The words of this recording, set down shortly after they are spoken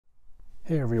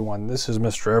Hey everyone, this is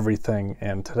Mr. Everything,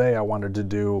 and today I wanted to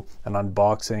do an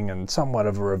unboxing and somewhat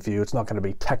of a review. It's not going to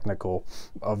be technical,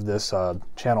 of this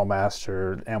Channel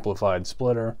Master amplified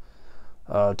splitter.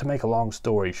 To make a long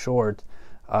story short,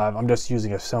 I'm just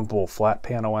using a simple flat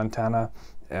panel antenna,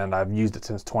 and I've used it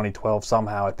since 2012.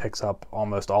 Somehow it picks up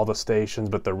almost all the stations,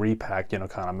 but the repack, kind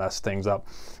of messed things up.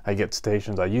 I get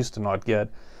stations I used to not get,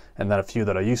 and then a few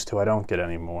that I used to I don't get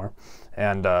anymore.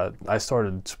 And I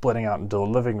started splitting out into the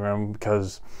living room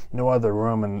because no other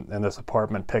room in this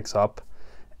apartment picks up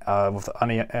with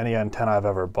any antenna I've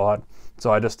ever bought.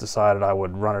 So I just decided I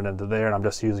would run it into there, and I'm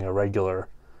just using a regular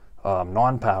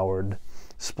non-powered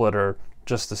splitter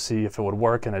just to see if it would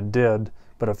work, and it did.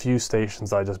 But a few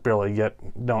stations I just barely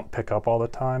don't pick up all the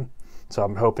time. So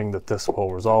I'm hoping that this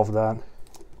will resolve that.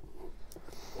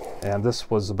 And this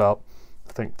was about,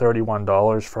 I think,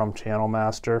 $31 from Channel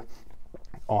Master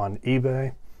on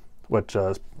eBay, which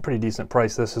is a pretty decent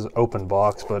price. This is open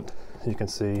box, but you can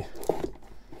see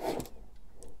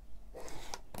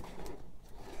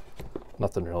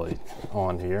nothing really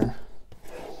on here.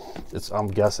 I'm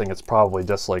guessing it's probably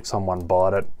just like someone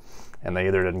bought it and they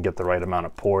either didn't get the right amount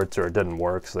of ports or it didn't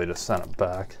work, so they just sent it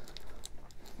back.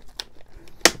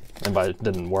 And by it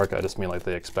didn't work, I just mean like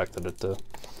they expected it to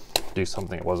do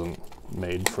something it wasn't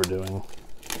made for doing.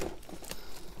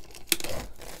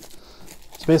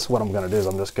 So basically what I'm going to do is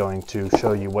I'm just going to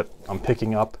show you what I'm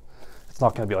picking up. It's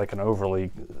not going to be like an overly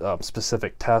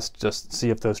specific test, just see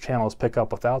if those channels pick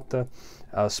up without the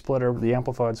splitter, the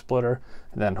amplified splitter,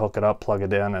 and then hook it up, plug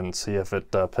it in, and see if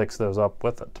it picks those up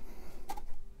with it.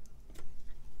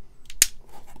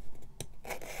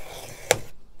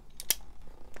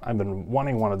 I've been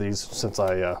wanting one of these since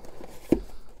I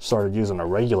started using a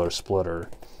regular splitter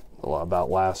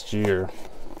about last year.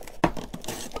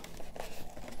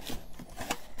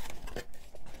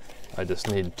 I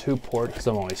just need 2 port because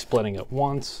I'm only splitting it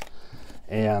once,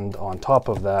 and on top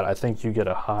of that I think you get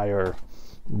a higher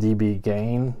dB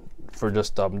gain for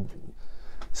just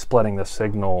splitting the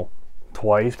signal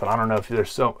twice, but I don't know if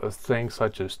there's a thing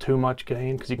such as too much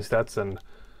gain, because you can see that's an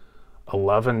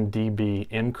 11 dB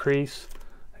increase,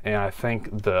 and I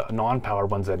think the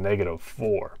non-powered one's at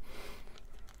 -4.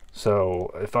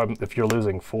 So if you're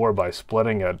losing 4 by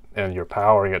splitting it and you're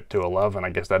powering it to 11, I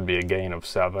guess that'd be a gain of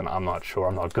 7. I'm not sure.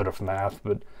 I'm not good at math,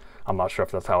 but I'm not sure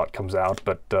if that's how it comes out.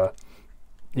 But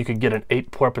you could get an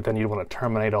 8 port, but then you'd want to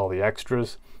terminate all the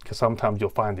extras, because sometimes you'll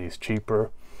find these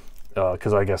cheaper,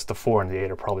 because I guess the 4 and the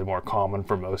 8 are probably more common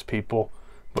for most people.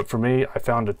 But for me, I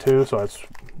found a 2, so that's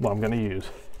what I'm going to use.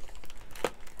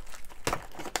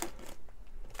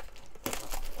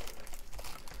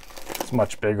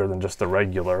 Much bigger than just the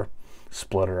regular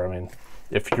splitter. I mean,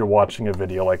 if you're watching a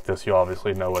video like this, you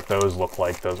obviously know what those look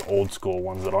like, those old school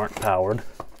ones that aren't powered.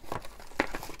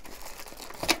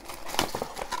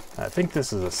 I think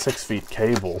this is a 6-feet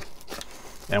cable,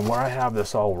 and where I have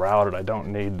this all routed, I don't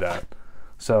need that.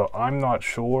 So I'm not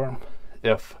sure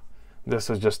if this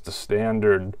is just the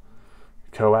standard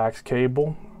coax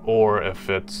cable or if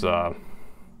it's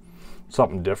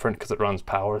something different because it runs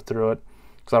power through it.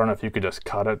 Because I don't know if you could just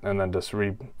cut it and then just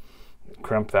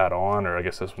crimp that on, or I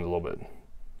guess this one's a little bit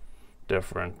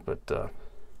different, but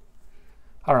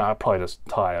I don't know, I'd probably just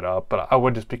tie it up. But I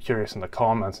would just be curious in the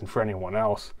comments, and for anyone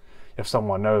else, if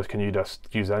someone knows, can you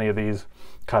just use any of these,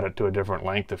 cut it to a different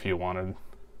length if you wanted.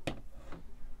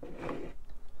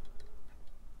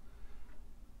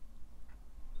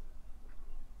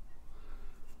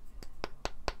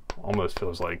 Almost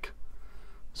feels like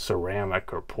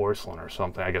ceramic or porcelain or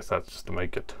something. I guess that's just to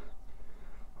make it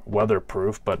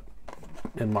weatherproof, but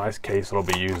in my case it'll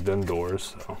be used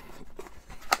indoors. So,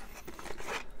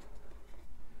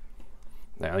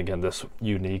 and again, this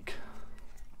unique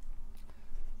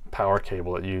power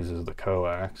cable that uses the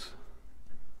coax.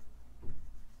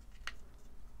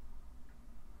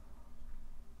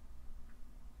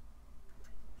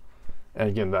 And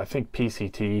again, I think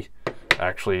PCT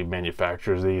actually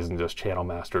manufactures these and just Channel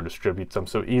Master distributes them,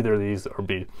 so either of these would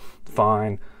be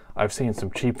fine. I've seen some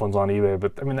cheap ones on eBay,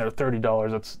 but I mean, they're $30.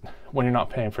 That's when you're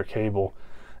not paying for cable.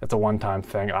 It's a one-time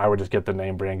thing. I would just get the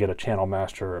name brand, get a Channel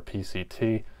Master or a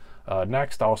PCT.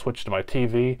 Next, I'll switch to my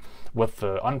TV with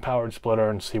the unpowered splitter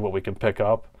and see what we can pick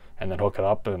up, and then hook it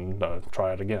up and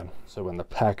try it again. So in the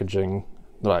packaging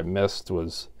that I missed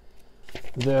was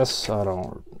this. I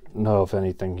don't know if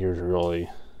anything here is really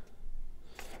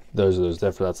those are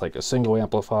different. That's like a single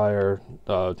amplifier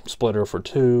splitter for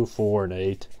 2, 4, and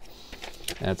 8,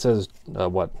 and it says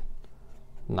what,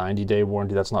 90-day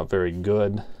warranty. That's not very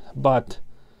good, but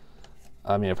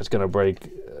I mean, if it's going to break,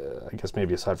 I guess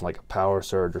maybe aside from like a power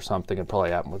surge or something, it'd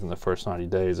probably happen within the first 90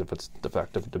 days if it's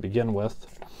defective to begin with.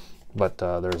 But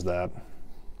there's that.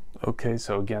 Okay,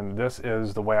 so again, this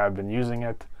is the way I've been using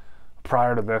it.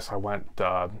 Prior to this, I went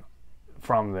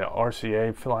from the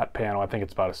RCA flat panel, I think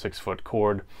it's about a 6-foot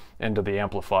cord, into the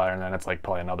amplifier, and then it's like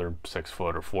probably another 6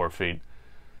 foot or 4 feet.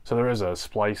 So there is a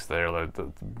splice there,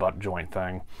 the butt joint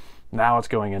thing. Now it's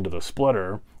going into the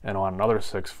splitter and on another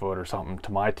 6 foot or something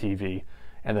to my TV,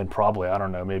 and then probably, I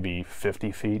don't know, maybe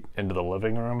 50 feet into the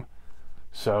living room.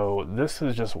 So this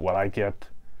is just what I get.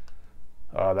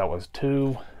 That was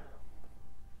 2.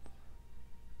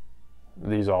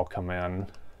 These all come in.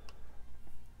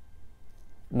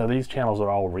 Now these channels are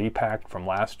all repacked from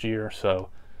last year, so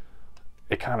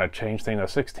it kind of changed things. Now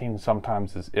 16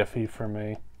 sometimes is iffy for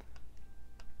me.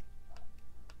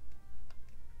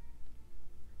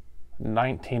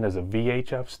 19 is a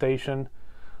VHF station.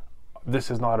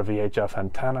 This is not a VHF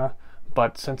antenna,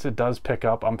 but since it does pick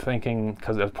up, I'm thinking,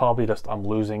 because it's probably just I'm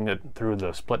losing it through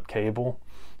the split cable,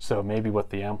 so maybe with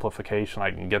the amplification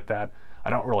I can get that. I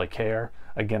don't really care.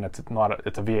 Again, it's a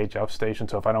VHF station,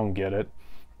 so if I don't get it,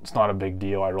 it's not a big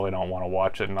deal. I really don't want to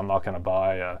watch it, and I'm not going to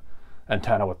buy a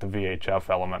antenna with the VHF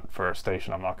element for a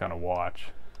station I'm not going to watch.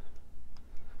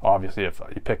 Obviously, if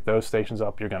you pick those stations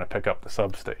up, you're going to pick up the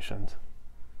substations.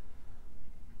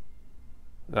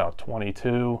 Now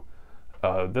 22,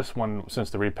 this one,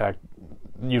 since the repack,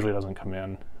 usually doesn't come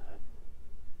in,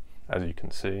 as you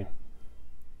can see.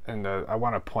 And I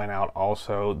want to point out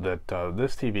also that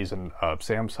this TV is a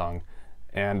Samsung,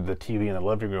 and the TV in the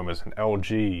living room is an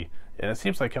LG. And it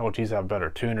seems like LGs have better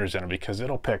tuners in it because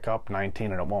it'll pick up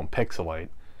 19 and it won't pixelate.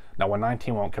 Now when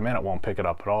 19 won't come in, it won't pick it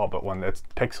up at all, but when it's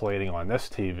pixelating on this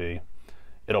TV,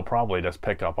 it'll probably just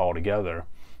pick up altogether.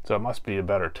 So it must be a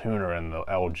better tuner in the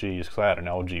LGs, because I had an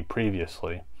LG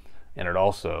previously, and it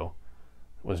also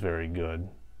was very good.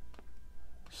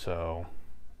 So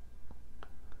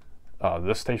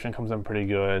this station comes in pretty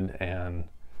good, and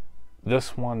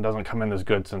this one doesn't come in as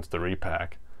good since the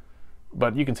repack.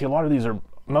 But you can see a lot of these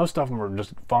most of them are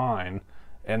just fine,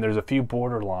 and there's a few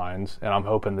borderlines, and I'm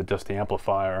hoping that just the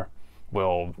amplifier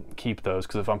will keep those,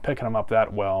 because if I'm picking them up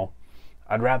that well,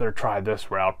 I'd rather try this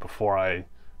route before I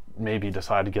maybe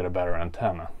decide to get a better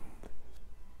antenna.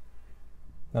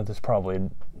 Now this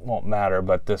probably won't matter,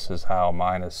 but this is how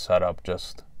mine is set up,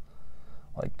 just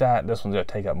like that. This one's going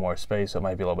to take up more space, so it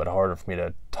might be a little bit harder for me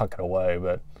to tuck it away,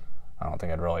 but I don't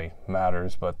think it really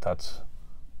matters, but that's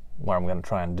where I'm going to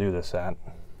try and do this at.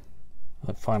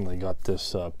 I finally got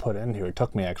this put in here. It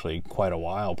took me actually quite a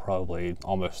while, probably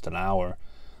almost an hour,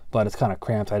 but it's kind of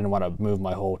cramped. I didn't want to move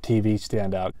my whole TV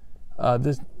stand out.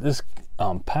 This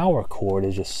power cord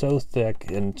is just so thick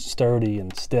and sturdy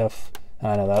and stiff.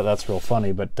 I know that's real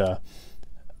funny, but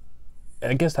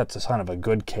I guess that's a sign of a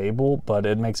good cable, but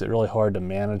it makes it really hard to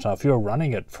manage. Now, if you're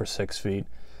running it for 6 feet,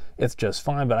 it's just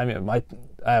fine, but I mean, I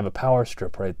have a power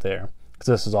strip right there, because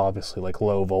this is obviously like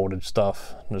low voltage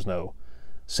stuff. There's no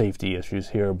safety issues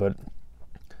here, but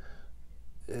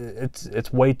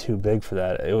it's way too big for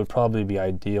that. It would probably be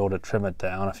ideal to trim it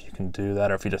down if you can do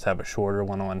that, or if you just have a shorter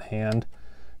one on hand.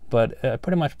 But I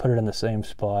pretty much put it in the same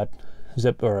spot.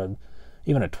 Zip or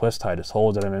even a twist tie just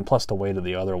holds it. I mean, plus the weight of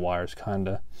the other wires kind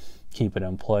of keep it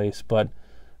in place. But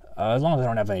as long as I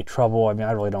don't have any trouble, I mean,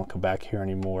 I really don't come back here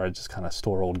anymore. I just kind of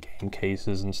store old game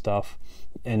cases and stuff.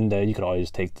 And you could always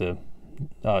take the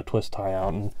twist tie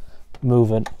out and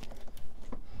move it.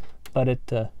 But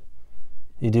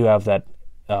you do have that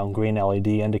green LED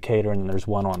indicator, and there's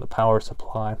one on the power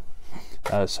supply.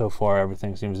 So far,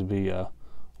 everything seems to be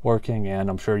working, and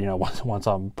I'm sure, you know, once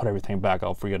I put everything back,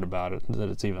 I'll forget about it, that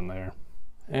it's even there.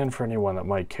 And for anyone that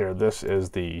might care, this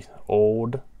is the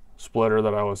old splitter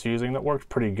that I was using that worked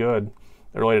pretty good.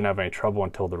 I really didn't have any trouble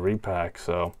until the repack,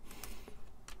 so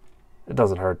it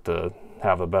doesn't hurt to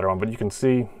have a better one. But you can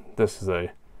see this is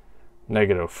a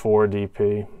 -4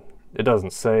 dp. It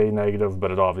doesn't say negative,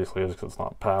 but it obviously is because it's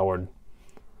not powered.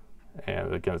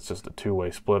 And again, it's just a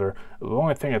two-way splitter. The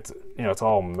only thing, it's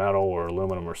all metal or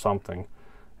aluminum or something,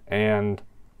 and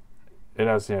it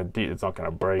has, it's not going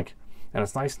to break, and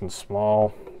it's nice and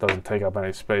small. Doesn't take up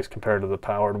any space compared to the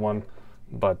powered one.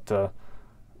 But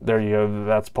there you go.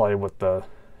 That's probably what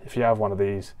if you have one of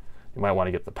these, you might want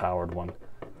to get the powered one.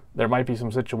 There might be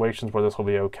some situations where this will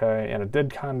be okay, and it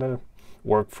did kind of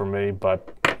work for me,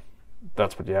 but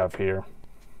that's what you have here.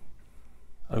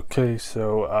 Okay,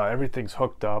 so everything's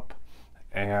hooked up,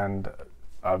 and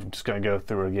I'm just going to go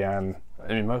through again. I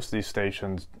mean, most of these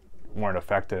stations weren't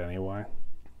affected anyway,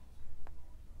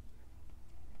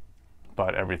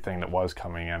 but everything that was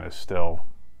coming in is still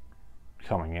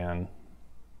coming in.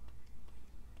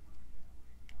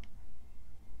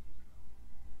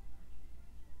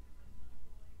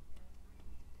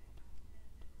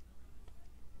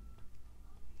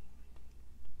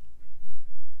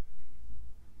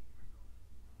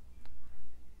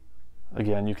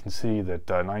 again, you can see that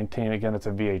 19, again, it's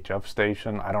a VHF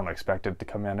station. I don't expect it to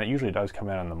come in. It usually does come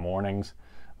in the mornings,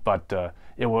 but I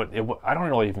don't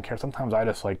really even care. Sometimes I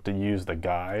just like to use the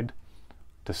guide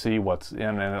to see what's in,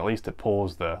 and at least it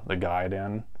pulls the guide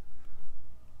in,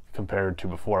 compared to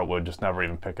before it would just never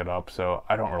even pick it up. So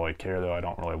I don't really care, though. I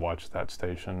don't really watch that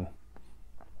station.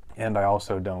 And I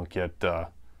also don't get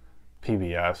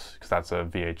PBS, because that's a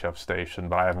VHF station,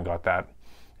 but I haven't got that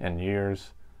in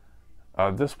years.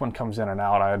 This one comes in and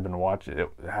out. I had been watching it,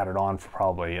 had it on for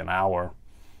probably an hour,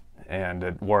 and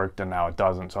it worked, and now it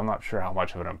doesn't. So I'm not sure how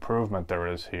much of an improvement there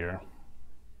is here.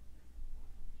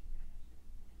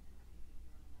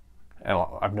 And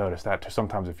I've noticed that too.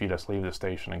 Sometimes if you just leave the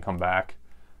station and come back,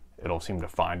 it'll seem to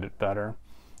find it better.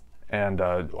 And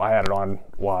I had it on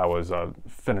while I was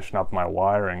finishing up my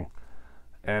wiring,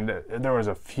 and there was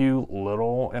a few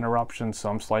little interruptions,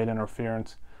 some slight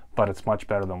interference, but it's much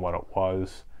better than what it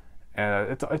was.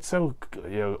 And it's so,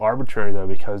 you know, arbitrary, though,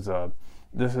 because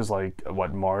this is like,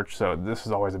 what, March? So this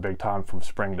is always a big time from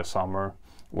spring to summer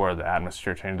where the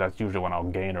atmosphere changes. That's usually when I'll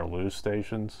gain or lose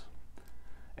stations.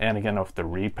 And again, with the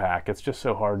repack, it's just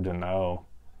so hard to know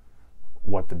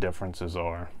what the differences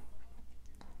are.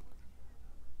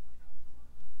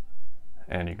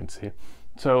 And you can see.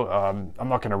 So I'm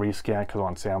not going to rescan, because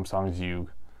on Samsungs you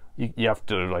have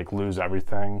to like lose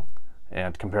everything,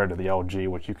 and compared to the LG,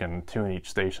 which you can tune each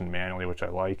station manually, which I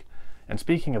like. And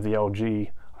speaking of the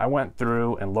LG, I went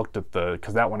through and looked at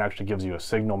because that one actually gives you a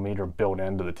signal meter built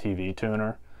into the TV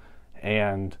tuner,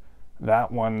 and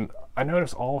that one, I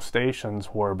noticed all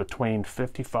stations were between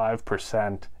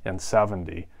 55% and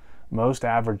 70%. Most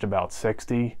averaged about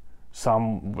 60%.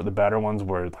 Some, the better ones,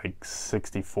 were like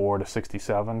 64 to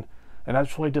 67. And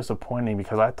that's really disappointing,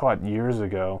 because I thought years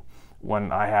ago,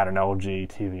 when I had an LG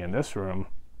TV in this room,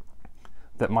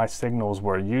 that my signals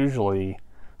were usually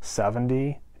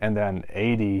 70 and then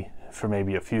 80 for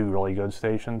maybe a few really good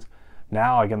stations.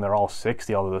 Now, again, they're all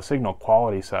 60, although the signal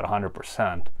quality set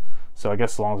 100%. So I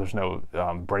guess as long as there's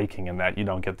no breaking in that, you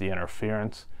don't get the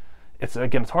interference. It's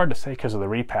hard to say because of the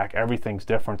repack. Everything's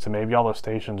different, so maybe all those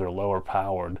stations are lower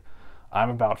powered. I'm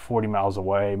about 40 miles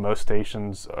away. Most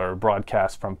stations are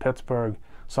broadcast from Pittsburgh.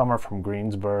 Some are from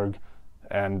Greensburg,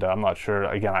 and I'm not sure.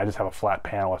 Again, I just have a flat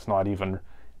panel. It's not even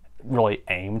really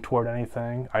aimed toward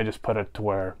anything. I just put it to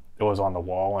where it was on the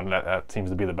wall, and that seems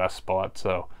to be the best spot.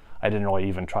 So I didn't really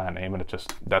even try and aim it.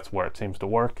 That's where it seems to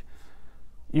work.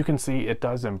 You can see it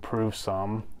does improve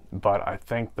some, but I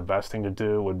think the best thing to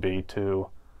do would be to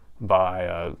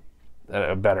buy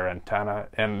a better antenna.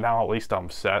 And now at least I'm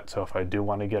set, so if I do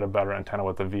want to get a better antenna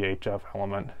with the VHF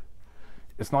element,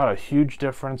 it's not a huge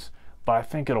difference, but I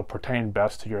think it'll pertain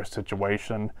best to your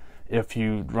situation. If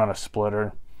you run a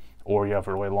splitter, or you have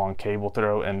a really long cable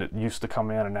throw and it used to come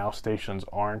in and now stations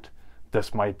aren't,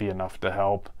 this might be enough to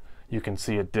help. You can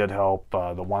see it did help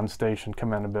the one station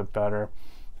come in a bit better.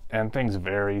 And things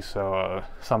vary, so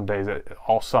some days,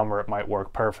 all summer, it might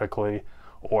work perfectly,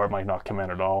 or it might not come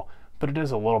in at all. But it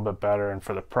is a little bit better, and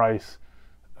for the price,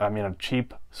 I mean, a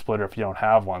cheap splitter, if you don't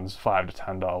have one, is $5 to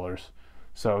 $10.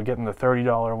 So getting the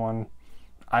 $30 one,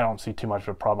 I don't see too much of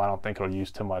a problem. I don't think it'll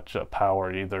use too much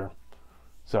power either.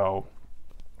 So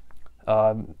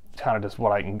kind of just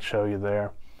what I can show you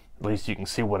there. At least you can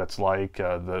see what it's like.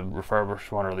 The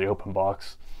refurbished one, or the open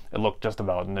box, it looked just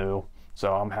about new.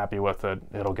 So I'm happy with it.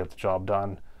 It'll get the job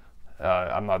done.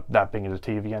 I'm not that big into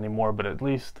TV anymore, but at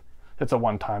least it's a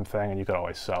one-time thing, and you could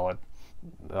always sell it.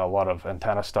 A lot of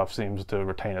antenna stuff seems to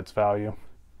retain its value.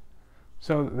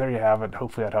 So there you have it.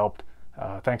 Hopefully that helped.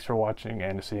 Thanks for watching,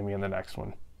 and to see me in the next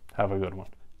one. Have a good one.